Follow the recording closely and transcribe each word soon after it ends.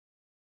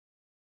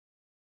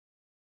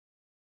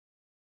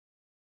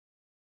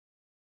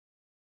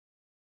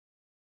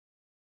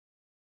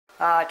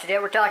Today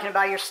we're talking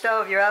about your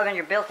stove, your oven,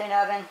 your built-in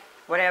oven,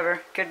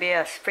 whatever. Could be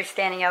a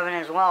freestanding oven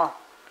as well.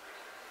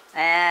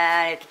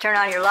 And if you turn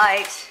on your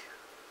lights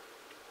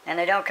and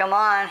they don't come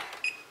on,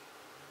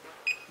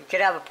 you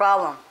could have a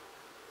problem.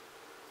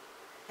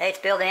 Hey, it's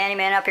Bill the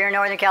Handyman up here in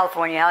Northern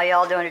California. How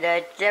y'all doing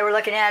today? Today we're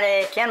looking at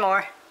a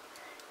Kenmore.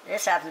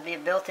 This happens to be a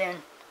built-in.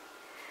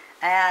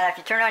 And if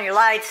you turn on your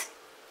lights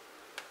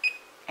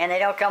and they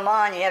don't come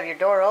on, you have your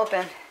door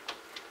open,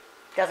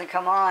 it doesn't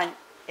come on,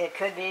 it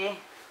could be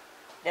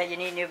that you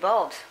need new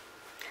bulbs.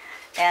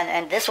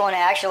 And this one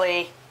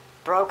actually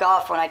broke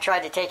off when I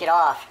tried to take it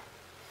off.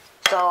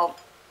 So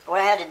what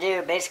I had to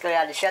do, basically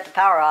I had to shut the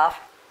power off.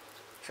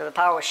 So the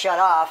power was shut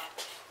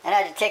off. And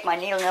I had to take my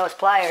needle nose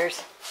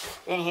pliers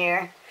in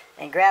here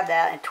and grab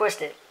that and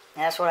twist it.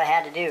 And that's what I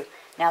had to do.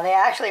 Now they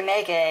actually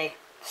make a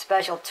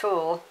special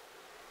tool,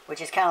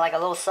 which is kind of like a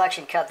little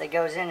suction cup that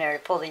goes in there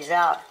to pull these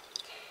out.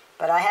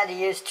 But I had to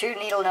use 2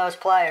 needle nose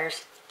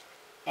pliers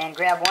and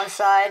grab one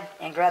side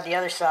and grab the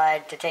other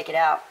side to take it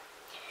out.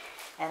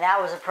 And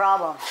that was a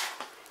problem,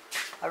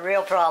 a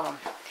real problem.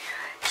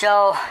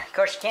 So, of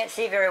course you can't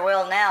see very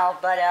well now,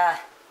 but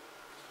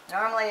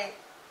normally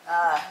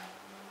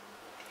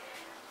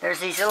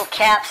there's these little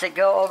caps that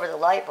go over the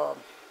light bulb.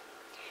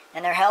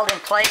 And they're held in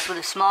place with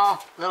a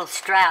small little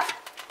strap.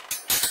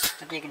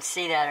 If you can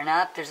see that or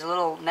not, there's a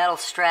little metal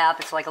strap.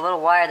 It's like a little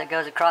wire that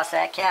goes across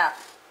that cap.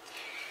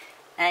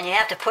 And you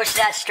have to push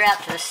that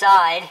strap to the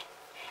side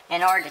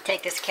in order to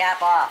take this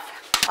cap off.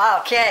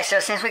 Okay, so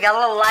since we got a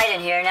little light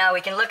in here, now we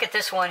can look at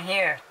this one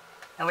here.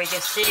 And we can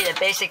see that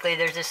basically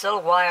there's this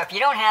little wire. If you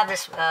don't have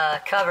this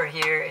cover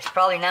here, it's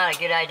probably not a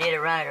good idea to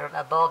run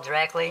a bulb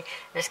directly.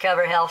 This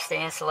cover helps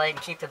to insulate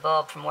and keep the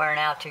bulb from wearing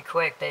out too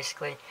quick,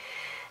 basically.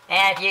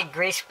 And if you get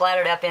grease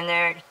splattered up in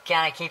there, it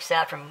kind of keeps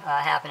that from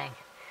happening.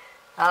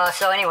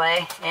 So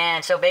anyway,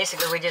 and so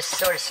basically we just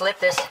sort of slip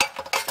this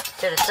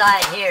to the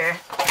side here,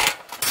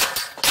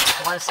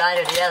 one side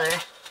or the other,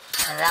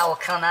 and that will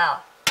come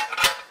out.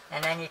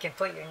 And then you can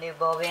put your new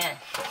bulb in.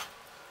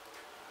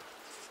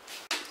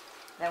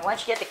 Then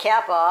once you get the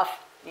cap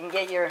off, you can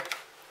get your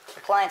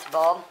appliance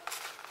bulb,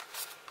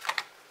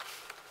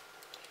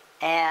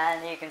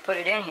 and you can put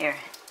it in here.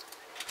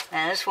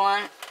 And this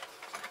one,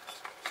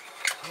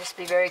 just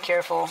be very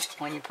careful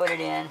when you put it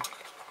in.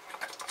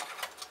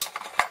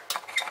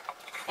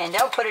 And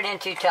don't put it in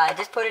too tight.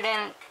 Just put it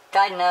in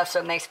tight enough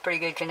so it makes a pretty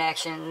good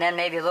connection. And then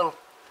maybe a little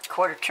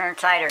quarter turn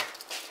tighter.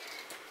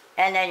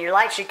 And then your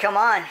light should come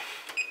on.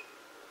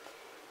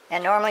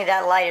 And normally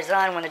that light is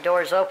on when the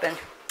door is open.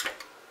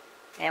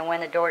 And when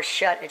the door is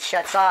shut, it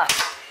shuts off.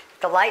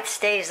 If the light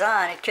stays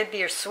on, it could be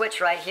your switch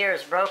right here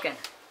is broken.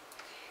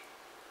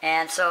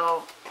 And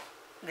so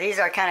these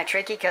are kind of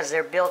tricky because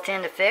they're built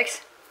in to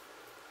fix.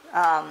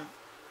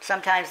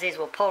 Sometimes these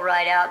will pull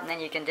right out and then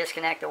you can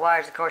disconnect the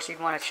wires. Of course, you'd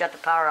want to shut the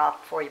power off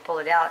before you pull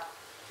it out.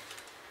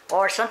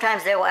 Or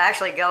sometimes they will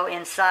actually go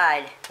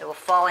inside. It will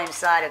fall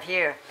inside of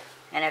here.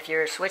 And if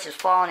your switch is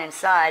falling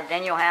inside,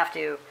 then you'll have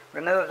to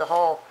remove the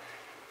whole,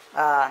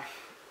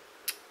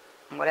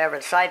 whatever,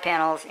 the side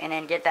panels, and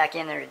then get back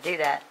in there to do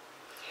that.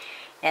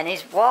 And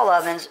these wall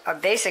ovens are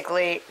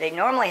basically, they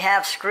normally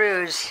have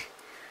screws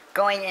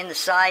going in the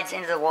sides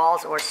into the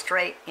walls or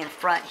straight in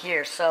front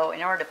here. So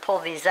in order to pull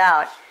these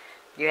out,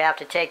 you have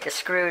to take the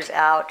screws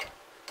out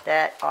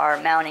that are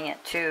mounting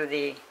it to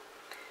the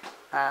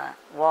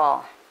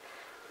wall.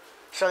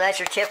 So that's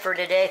your tip for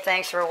today.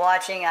 Thanks for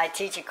watching. I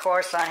teach a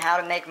course on how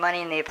to make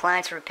money in the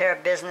appliance repair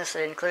business.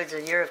 It includes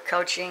a year of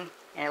coaching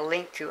and a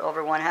link to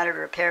over 100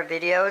 repair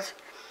videos.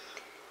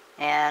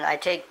 And I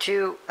take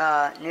 2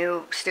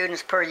 new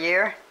students per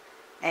year.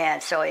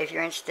 And so if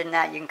you're interested in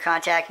that, you can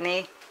contact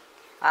me.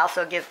 I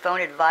also give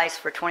phone advice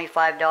for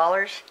 $25,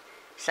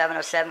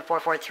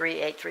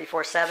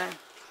 707-443-8347.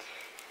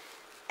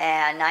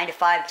 And 9 to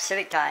 5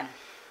 Pacific time.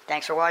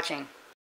 Thanks for watching.